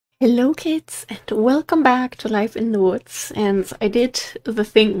Hello kids and welcome back to Life in the Woods. And I did the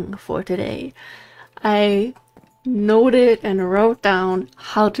thing for today. I noted and wrote down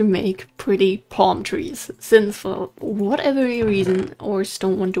how to make pretty palm trees, since for whatever reason ours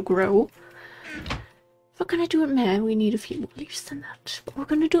don't want to grow. We're gonna do it manually. We need a few more leaves than that, but we're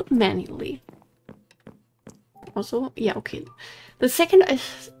gonna do it manually. Also, yeah, okay. The second I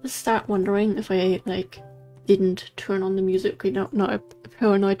start wondering if I didn't turn on the music. Okay, now I'm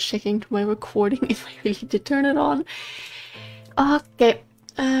paranoid checking to my recording if I really did turn it on. Okay,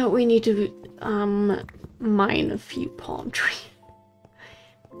 we need to mine a few palm trees.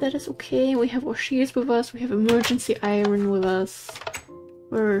 That is okay. We have our shears with us. We have emergency iron with us.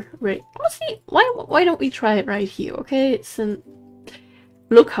 We're ready. Honestly, why don't we try it right here? Okay,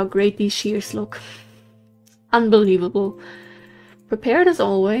 look how great these shears look. Unbelievable. Prepared as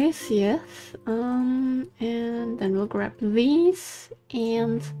always, yes. And then we'll grab these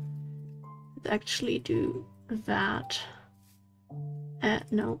and actually do that.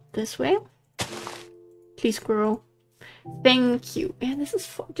 No, this way. Please grow. Thank you. And this is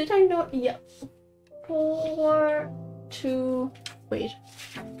four. Did I not? Yeah. 4, 2. Wait.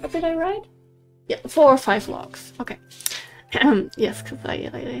 What did I write? Yeah, 4 or 5 logs. Okay. Yes, because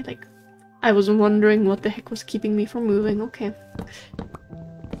I was wondering what the heck was keeping me from moving. Okay.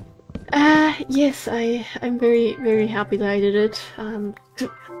 Yes, I'm very, very happy that I did it.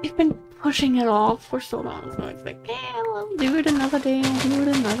 I've been pushing it off for so long, so it's like, yeah, I'll do it another day, I'll do it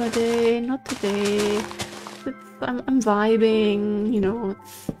another day, not today. I'm vibing, you know,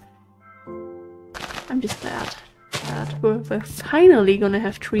 I'm just glad that we're finally gonna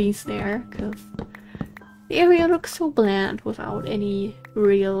have trees there, because the area looks so bland without any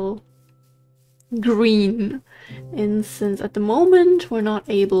real green. And since at the moment we're not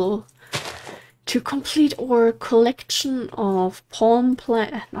able to complete our collection of not palm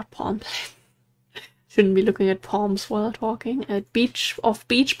plants. Shouldn't be looking at palms while talking. Beach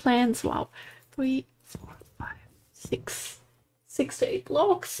plants. Wow. 3, 4, 5, 6 to 8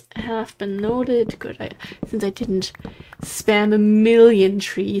 logs have been noted. Good. Since I didn't spam a million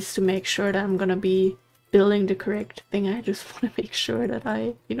trees to make sure that I'm gonna be building the correct thing, I just want to make sure that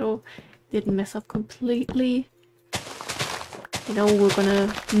I, didn't mess up completely. I know we're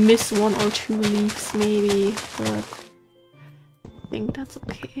gonna miss 1 or 2 leaves maybe, but I think that's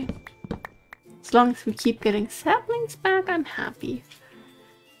okay. As long as we keep getting saplings back, I'm happy.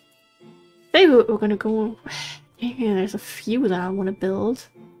 Maybe we're gonna go... Yeah, there's a few that I want to build.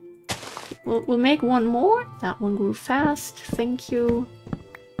 We'll make 1 more. That one grew fast. Thank you.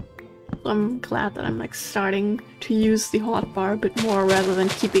 I'm glad that I'm starting to use the hotbar a bit more rather than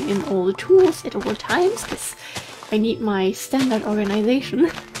keeping in all the tools at all times, because I need my standard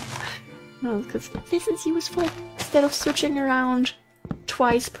organization. No, because this is useful instead of switching around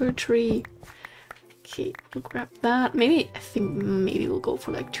twice per tree. Okay, we'll grab that. I think maybe we'll go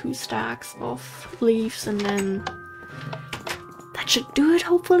for 2 stacks of leaves, and then that should do it,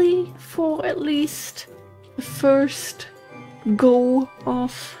 hopefully, for at least the first go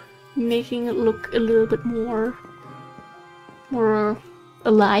of making it look a little bit more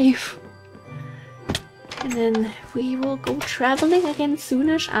alive. And then we will go traveling again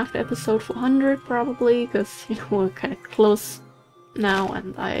soonish after episode 400 probably, because we're kind of close now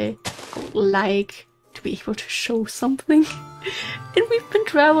and I would like to be able to show something. And we've been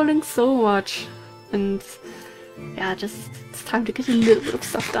traveling so much, and yeah, it's time to get a little bit of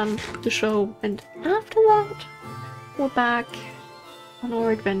stuff done to show, and after that we're back on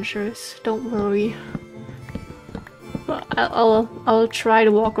our adventures. Don't worry. But I'll try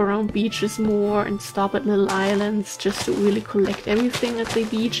to walk around beaches more and stop at little islands just to really collect everything at the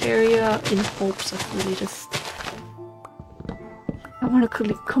beach area in hopes of really just... I want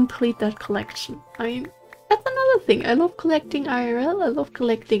to complete that collection. I mean, that's another thing. I love collecting IRL. I love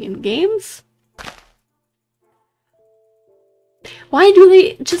collecting in games. Why do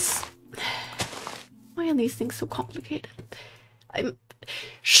they just... Why are these things so complicated?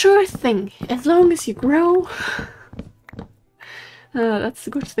 Sure thing, as long as you grow. That's the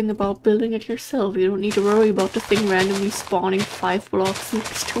good thing about building it yourself. You don't need to worry about the thing randomly spawning 5 blocks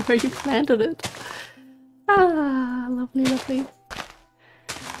next to where you planted it. Ah, lovely, lovely.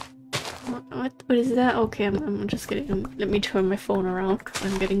 What is that? Okay, I'm just getting... Let me turn my phone around because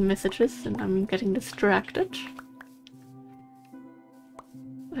I'm getting messages and I'm getting distracted.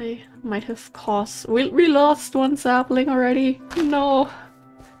 I might have caused... We lost 1 sapling already. No.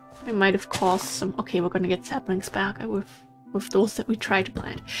 I might have caused some... Okay, we're gonna get saplings back. I would with those that we try to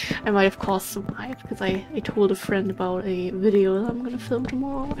plant. I might have caused some hype because I told a friend about a video that I'm gonna film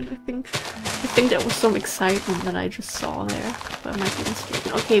tomorrow, and I think there was some excitement that I just saw there, but I might be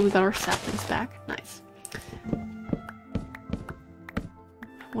mistaken. Okay, we got our saplings back. Nice.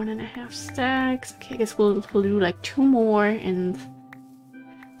 1.5 stacks. Okay, I guess we'll do like 2 more, and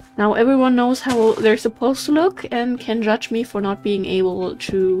now everyone knows how they're supposed to look and can judge me for not being able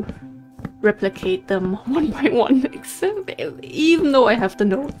to replicate them one by one, except even though I have the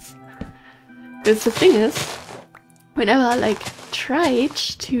notes. Because the thing is, whenever I like tried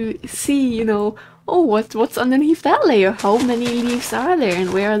to see, you know, oh, what's underneath that layer? How many leaves are there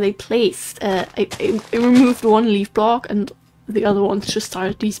and where are they placed? I removed one leaf block and the other ones just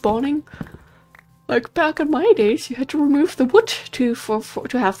started despawning. Like back in my days, you had to remove the wood to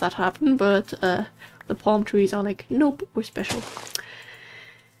have that happen, but the palm trees are like, nope, we're special.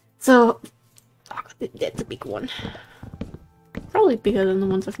 So, oh God, that's a big one. Probably bigger than the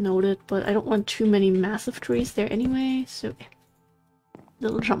ones I've noted, but I don't want too many massive trees there anyway, so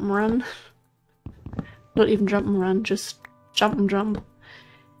little jump and run. Not even jump and run, just jump and jump.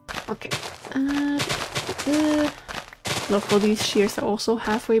 Okay. Look, all these shears are also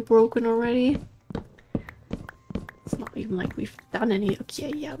halfway broken already. It's not even like we've done any.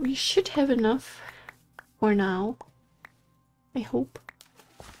 Okay, yeah, we should have enough for now. I hope.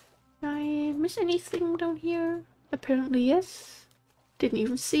 Did I miss anything down here? Apparently yes. Didn't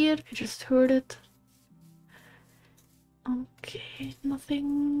even see it, I just heard it. Okay,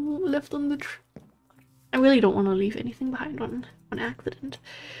 nothing left on the tree. I really don't want to leave anything behind on accident.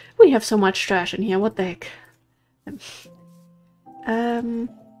 We have so much trash in here, what the heck. Let's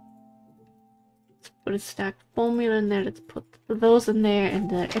put a stack of bone meal in there, let's put those in there,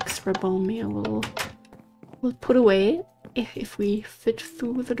 and the extra bone meal we'll put away if we fit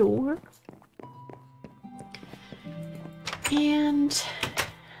through the door. And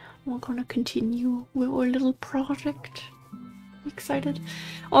we're gonna continue with our little project. I'm excited.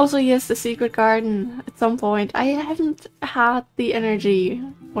 Also, yes, the secret garden at some point. I haven't had the energy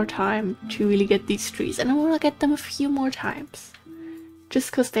or time to really get these trees, and I want to get them a few more times. Just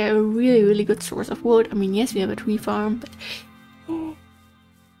because they're a really, really good source of wood. I mean, yes, we have a tree farm, but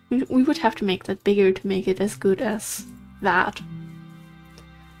we would have to make that bigger to make it as good as that.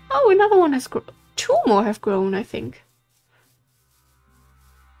 Oh, another one has grown. 2 more have grown, I think.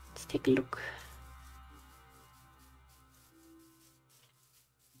 Let's take a look.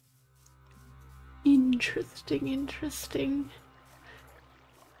 Interesting, interesting.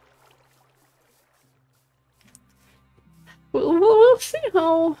 We'll see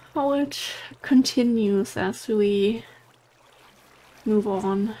how it continues as we move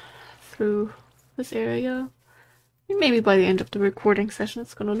on through this area. Maybe by the end of the recording session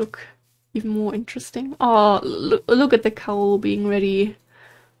it's gonna look even more interesting. Oh, look at the cow being ready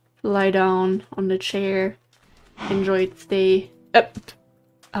to lie down on the chair, enjoy its day.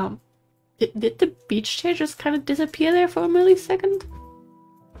 Did the beach chair just kind of disappear there for a millisecond?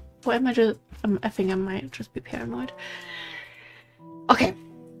 Or am I just... I think I might just be paranoid. Okay,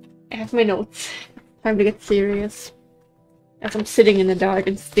 I have my notes. Time to get serious. As I'm sitting in the dark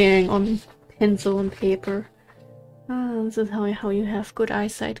and staring on pencil and paper. This is how you have good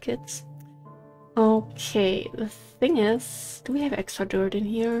eyesight, kids. Okay, the thing is... Do we have extra dirt in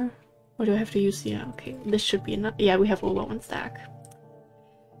here? Or do I have to use... Yeah, okay, this should be enough. Yeah, we have over 1 stack.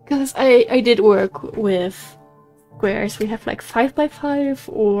 Because I did work with squares. We have like 5x5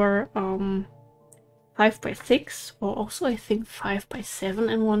 or 5x6, or also I think 5x7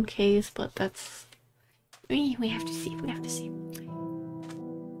 in one case, but that's... we have to see, we have to see.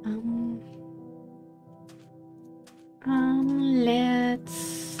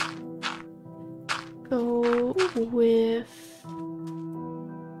 Let's go with...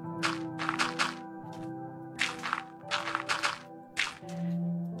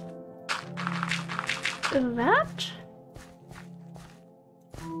 that?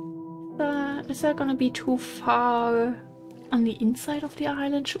 Is that gonna be too far on the inside of the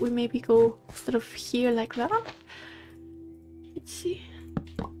island? Should we maybe go instead of here like that? Let's see.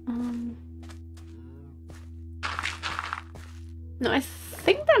 No, I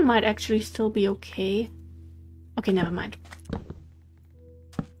think that might actually still be okay. Okay, never mind. I'm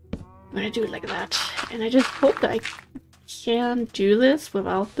gonna do it like that. And I just hope that I can do this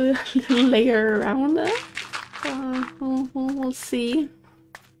without the little layer around it. We'll see.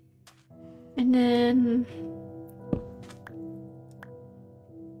 And then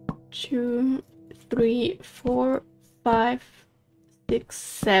 2, 3, 4, 5, 6,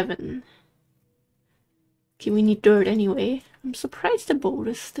 7. Okay, we need dirt anyway. I'm surprised the boat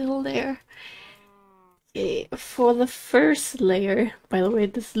is still there. Okay, for the first layer, by the way,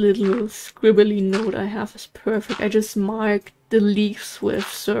 this little scribbly note I have is perfect. I just marked the leaves with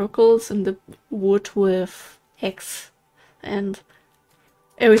circles and the wood with X, and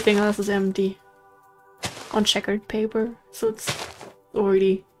everything else is empty on checkered paper, so it's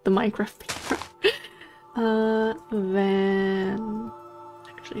already the Minecraft paper. Then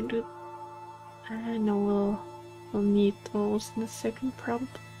actually do. I know we'll need those in a second, probably.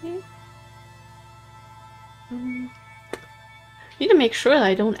 Need to make sure that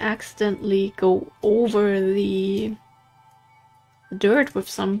I don't accidentally go over the dirt with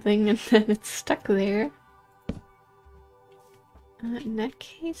something and then it's stuck there. In that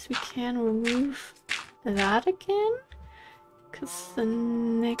case, we can remove that again, because the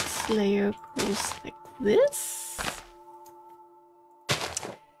next layer goes like this.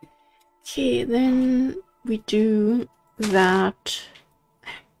 Okay, then we do that.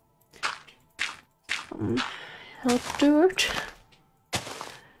 Help dirt.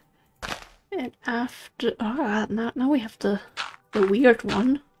 And after, now we have the weird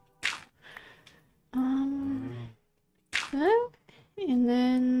one. And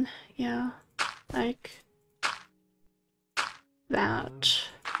then yeah, like that.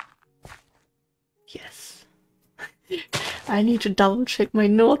 Yes. I need to double check my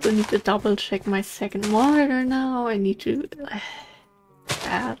notes. I need to double check my second monitor now. I need to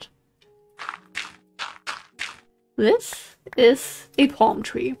add. This is a palm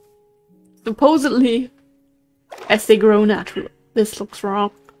tree. Supposedly, as they grow naturally. This looks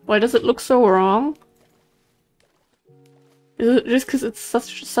wrong. Why does it look so wrong? Is it just because it's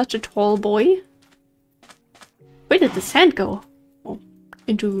such a tall boy? Where did the sand go? Oh,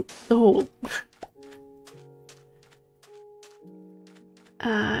 into the hole.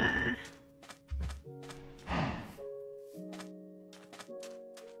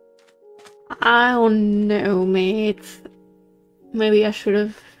 I don't know, mate. Maybe I should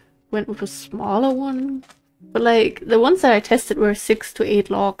have went with a smaller one. But like, the ones that I tested were 6 to 8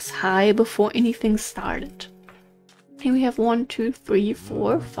 logs high before anything started. Here we have 1, 2, 3,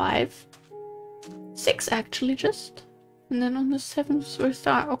 4, 5, 6 actually just. And then on the 7th we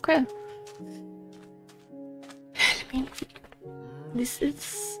start. Okay. This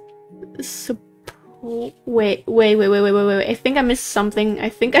is wait. I think I missed something. I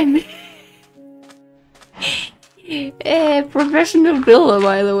think I missed professional builder,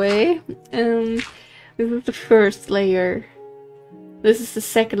 by the way. This is the first layer. This is the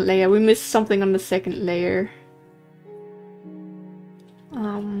second layer. We missed something on the second layer.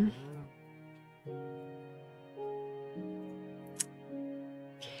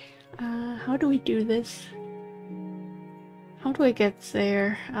 How do we do this? How do I get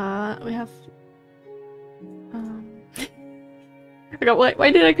there? We have... I forgot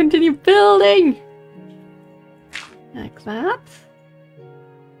why did I continue building? Like that.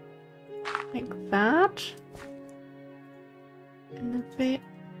 Like that. And then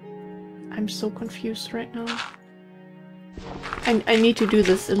I'm so confused right now. I need to do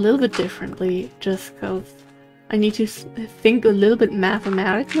this a little bit differently, just because I need to think a little bit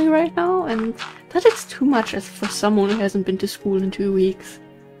mathematically right now, and that is too much as for someone who hasn't been to school in 2 weeks.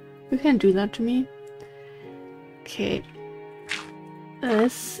 You can't do that to me. Okay.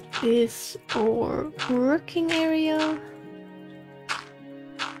 This is our working area.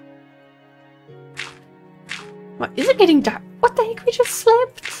 What? Is it getting dark? What the heck? We just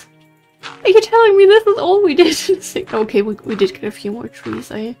slept? Are you telling me this is all we did? Okay, we did get a few more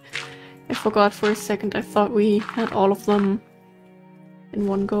trees. I forgot for a second. I thought we had all of them in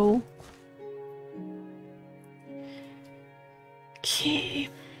one go. Okay.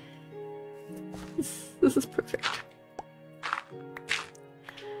 This is perfect.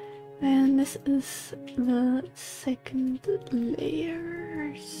 And this is the second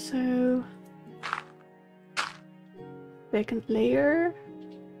layer. So... second layer.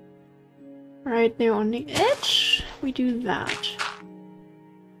 Right there on the edge. We do that.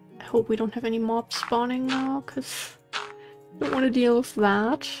 I hope we don't have any mobs spawning now, because I don't want to deal with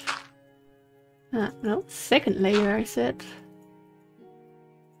that. No, second layer I said.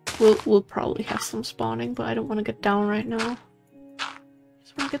 We'll probably have some spawning, but I don't want to get down right now.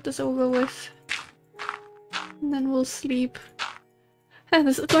 Just want to get this over with. And then we'll sleep. And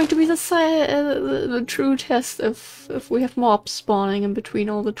this is going to be the true test if we have mobs spawning in between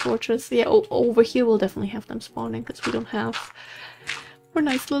all the torches. Yeah, over here we'll definitely have them spawning, because we don't have our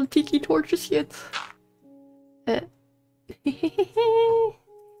nice little tiki torches yet.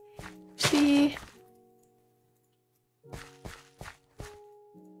 See.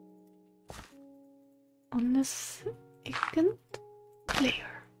 On this second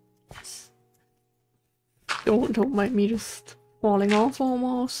layer. Yes. Don't mind me just falling off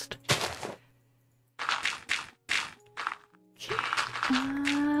almost. Okay.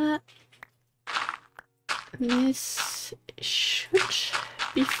 This should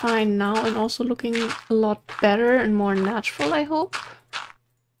be fine now and also looking a lot better and more natural, I hope.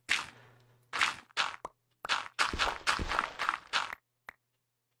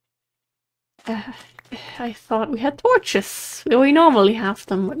 I thought we had torches. We normally have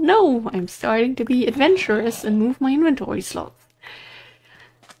them, but no, I'm starting to be adventurous and move my inventory slots.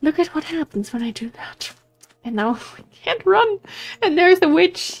 Look at what happens when I do that. And now we can't run, and there's a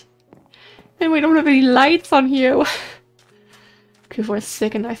witch. And we don't have any lights on here. Okay, for a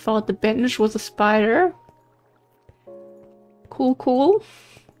second I thought the bench was a spider. Cool, cool.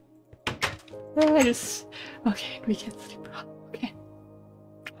 Okay, we can sleep. Okay.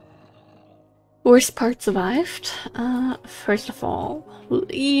 Worst part survived. First of all, we'll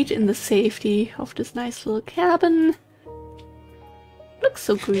eat in the safety of this nice little cabin. Looks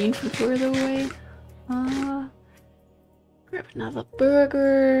so green from further away. Grab another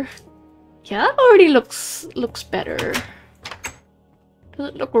burger. Yeah, that already looks better. Does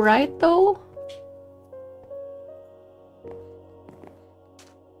it look right though?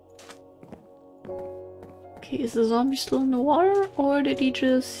 Okay, is the zombie still in the water, or did he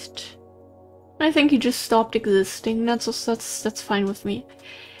just? I think he just stopped existing. That's fine with me.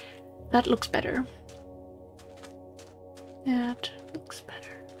 That looks better. That looks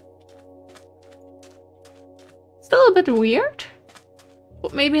better. Still a bit weird.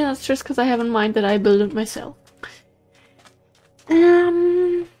 But maybe that's just because I have in mind that I built it myself.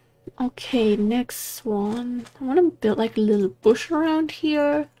 Okay, next one. I want to build like a little bush around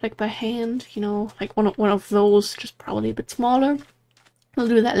here, like by hand, you know, like one of those, just probably a bit smaller. We'll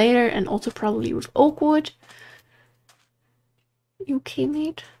do that later, and also probably with oak wood. You okay,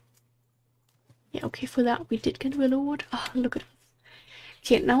 mate? Yeah, okay, for that we did get willow wood. Oh, look at this.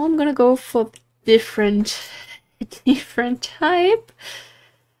 Okay, now I'm gonna go for different type.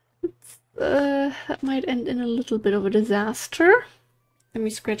 That might end in a little bit of a disaster. Let me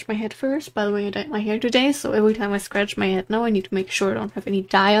scratch my head first. By the way, I dyed my hair today, so every time I scratch my head now, I need to make sure I don't have any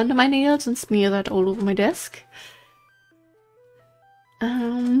dye under my nails and smear that all over my desk.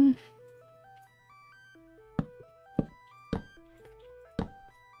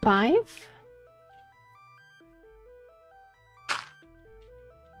 5.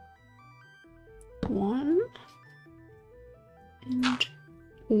 One. And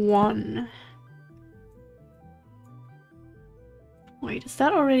 1. Wait, is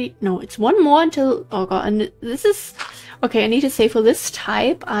that already? No, it's one more until... Oh god, and this is... Okay, I need to say for this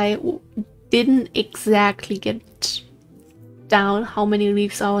type, I didn't exactly get down how many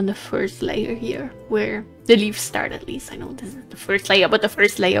leaves are on the first layer here, where the leaves start at least. I know this is the first layer, but the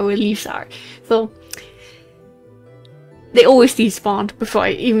first layer where leaves are. So, they always despawned before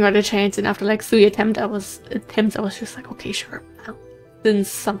I even got a chance, and after like 3 attempts, I was just like, okay, sure. Then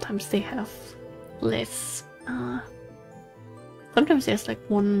sometimes they have less. Sometimes there's like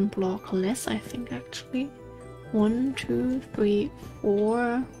 1 block less, I think, actually. 1, 2, 3,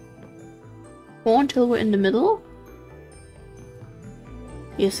 4. 4 until we're in the middle.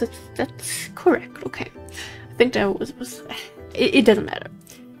 Yes, that's correct. Okay, I think that was it doesn't matter.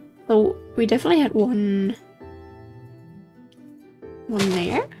 So we definitely had one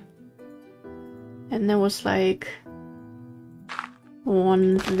there, and there was like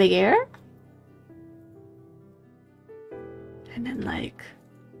 1 there, and then like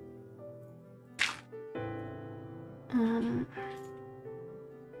one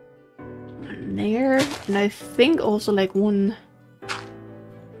there, and I think also like 1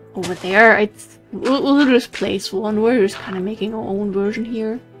 over there. We'll just place 1. We're just kind of making our own version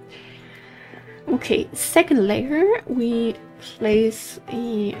here. Okay, second layer, we place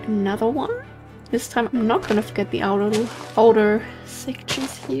another one. This time I'm not gonna forget the outer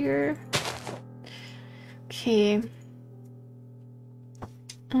sections here. Okay.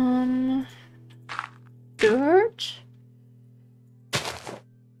 Dirt.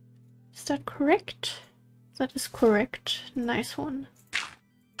 Is that correct? That is correct. Nice one.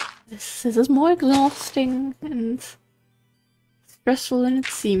 This is more exhausting and stressful than it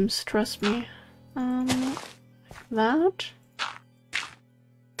seems, trust me. Like that.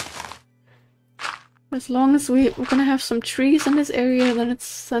 As long as we're gonna have some trees in this area, then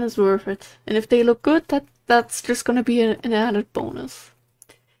it's worth it. And if they look good, that's just gonna be an added bonus.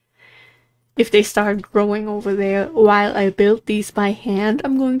 If they start growing over there while I build these by hand,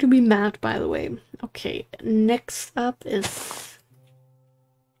 I'm going to be mad, by the way. Okay, next up is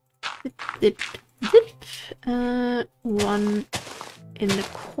 1 in the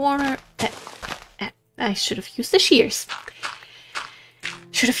corner. I should have used the shears.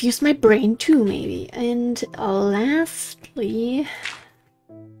 Should have used my brain too, maybe. And lastly,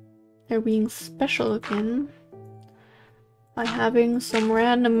 they're being special again by having some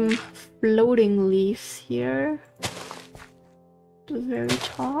random floating leaves here at the very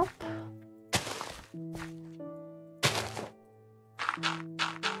top.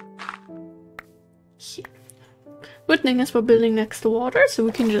 Here. Good thing is we're building next to water, so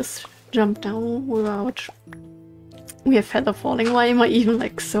we can just jump down without... We have feather falling. Why am I even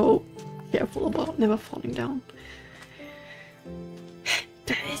like so careful about never falling down?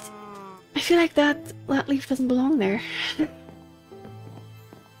 I feel like that leaf doesn't belong there. But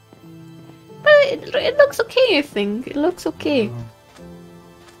it looks okay, I think. It looks okay.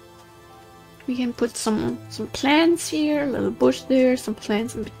 We can put some plants here, a little bush there, some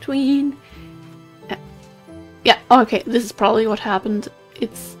plants in between. Yeah, okay, this is probably what happened.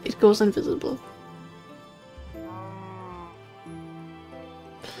 It goes invisible.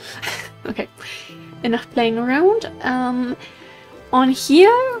 Okay, enough playing around. On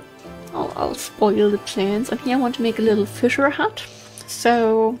here, I'll spoil the plans. On here I want to make a little fisher hut.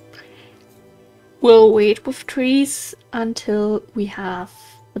 So we'll wait with trees until we have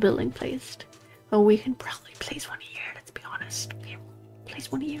the building placed. Well, we can probably place one here, let's be honest. Okay,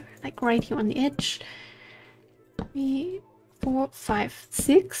 place one here, like right here on the edge. 3, 4, 5,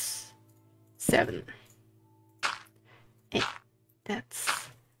 6, 7. And that's...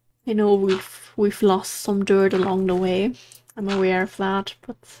 I know we've lost some dirt along the way. I'm aware of that,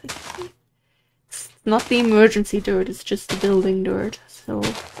 but it's not the emergency dirt, it's just the building dirt, so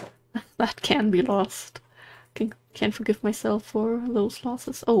that can be lost. Can't forgive myself for those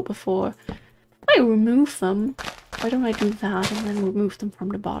losses. Oh, before I remove them, why don't I do that and then remove them from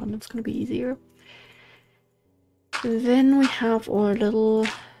the bottom? It's gonna be easier. Then we have our little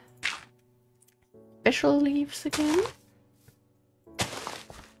special leaves again.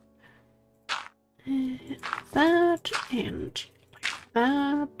 And that, and like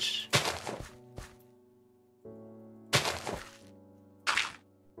that.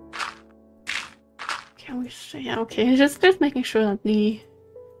 Can we say, yeah, okay, just making sure that the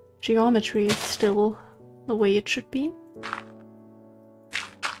geometry is still the way it should be.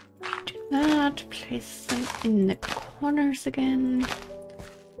 Do that, place them in the corners again.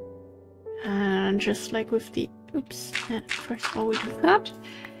 And just like with the, oops, first of all we do that.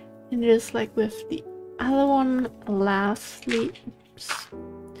 And just like with the other one, lastly, oops,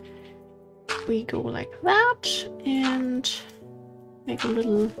 we go like that and make a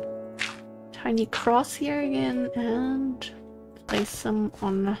little tiny cross here again and place them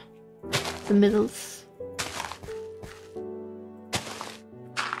on the middles.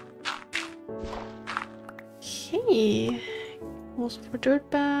 Okay, also for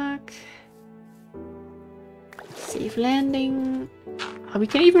dirt back. Safe landing. Oh, we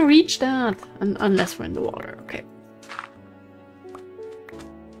can even reach that unless we're in the water. Okay.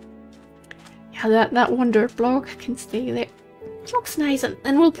 Yeah, that one dirt block can stay there. It looks nice,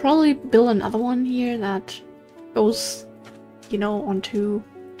 and we'll probably build another one here that goes, you know, onto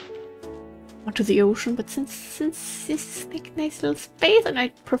the ocean. But since this is like a nice little space, and I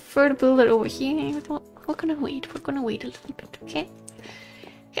prefer to build it over here, we're gonna wait. We're gonna wait a little bit, okay?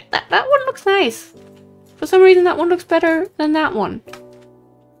 Yeah, that one looks nice. For some reason, that one looks better than that one.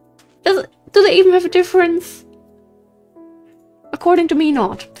 Do they even have a difference? According to me,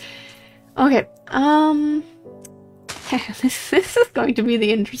 not. Okay, this is going to be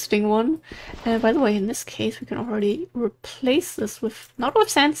the interesting one. By the way, in this case, we can already replace this with, not with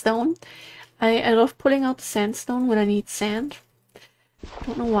sandstone. I love pulling out the sandstone when I need sand.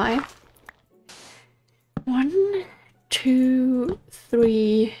 Don't know why. 1, 2,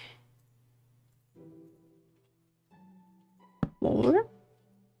 3, 4.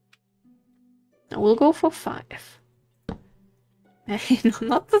 Now we'll go for 5.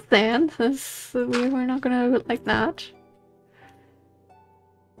 Not the sand. We're not gonna do it like that.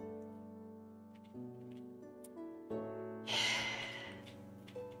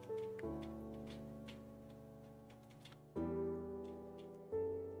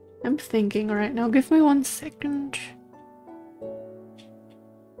 I'm thinking right now. Give me 1 second.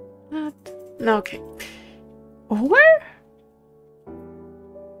 No, okay. Or?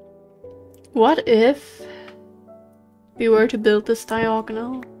 What if we were to build this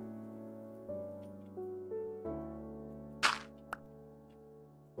diagonal?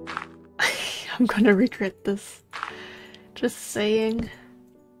 I'm gonna regret this. Just saying.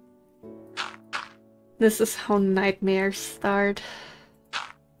 This is how nightmares start.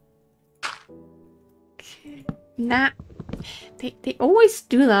 Okay. Nah. They always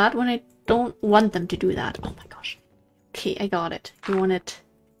do that when I don't want them to do that. Oh my gosh. Okay, I got it. You want it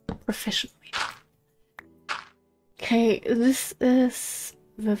professionally. Okay, this is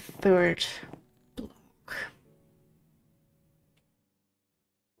the third block.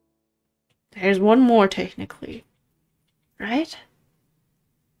 There's one more technically. Right?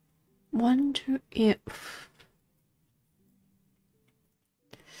 1, 2, yeah.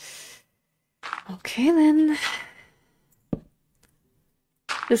 Okay then.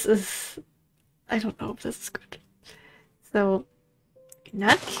 This is... I don't know if this is good. So, in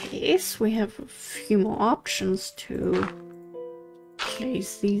that case, we have a few more options to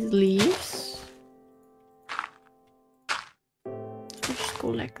place these leaves. So just go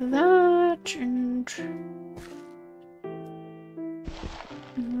like that, and...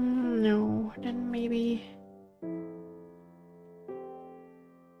 no, then maybe...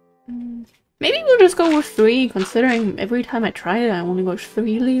 maybe we'll just go with 3, considering every time I try it I only got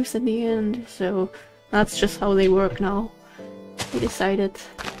 3 leaves at the end, so that's just how they work now. We decided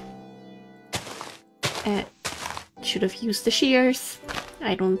should have used the shears,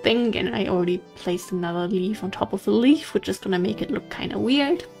 I don't think, and I already placed another leaf on top of the leaf, which is gonna make it look kind of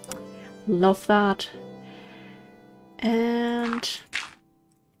weird. Love that. And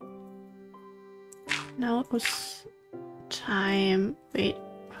now it was time... wait,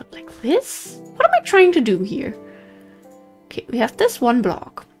 like this? What am I trying to do here? Okay, we have this one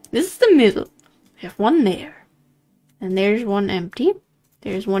block. This is the middle. We have one there. And there's one empty.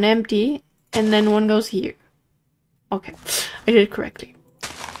 There's one empty. And then one goes here. Okay, I did it correctly.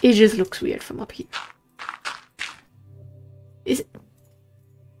 It just looks weird from up here. Is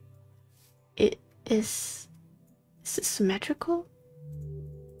this symmetrical?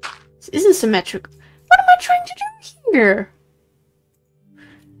 This isn't symmetrical. What am I trying to do here?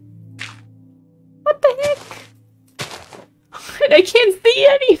 What the heck? I can't see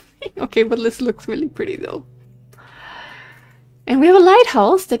anything. Okay, but this looks really pretty though. And we have a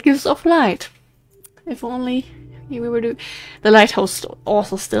lighthouse that gives off light. If only we were to... The lighthouse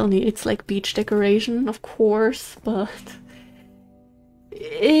also still needs like beach decoration, of course, but...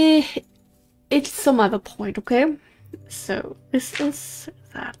 it's some other point, okay? So, this is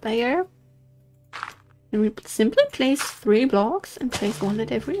that layer. And we simply place 3 blocks and place 1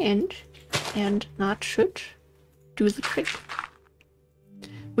 at every end. And that should do the trick.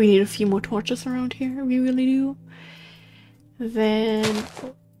 We need a few more torches around here, we really do. Then...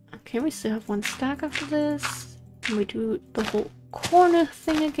 okay, we still have 1 stack after this. And we do the whole corner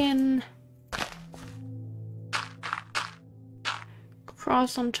thing again.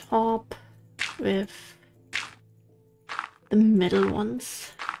 Cross on top with the middle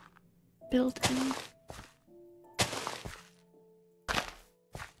ones built in.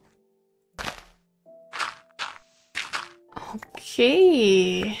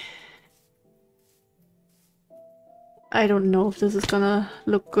 Okay. I don't know if this is gonna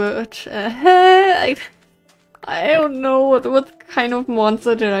look good. I don't know what kind of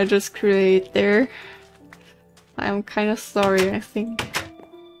monster did I just create there. I'm kind of sorry, I think.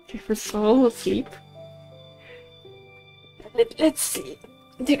 If we're so asleep. Let's see.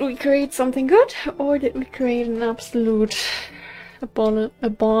 Did we create something good, or did we create an absolute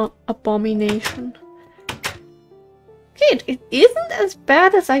abomination? Okay, it isn't as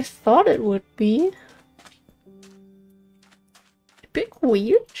bad as I thought it would be. A bit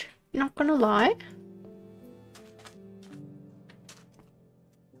weird, not gonna lie.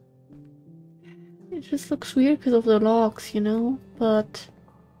 It just looks weird because of the logs, you know, but...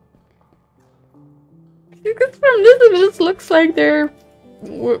 because from this it just looks like we're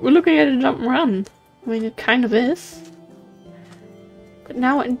looking at a jump and run. I mean, it kind of is. But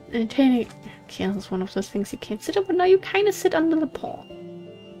now entertaining... okay, that's one of those things you can't sit up, but now you kind of sit under the paw.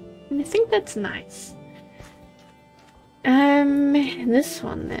 And I think that's nice. This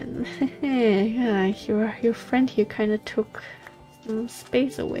one then. Yeah, your friend here kind of took some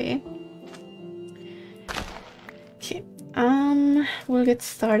space away. Okay, we'll get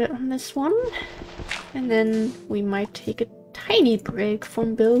started on this one. And then we might take a tiny break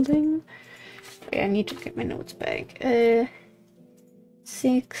from building. Okay, I need to get my notes back.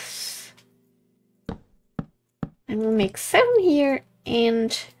 6. And we'll make 7 here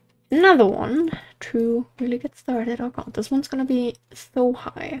and another one to really get started. Oh god, this one's gonna be so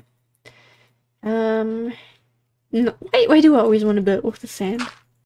high. No, why do I always want to build with the sand?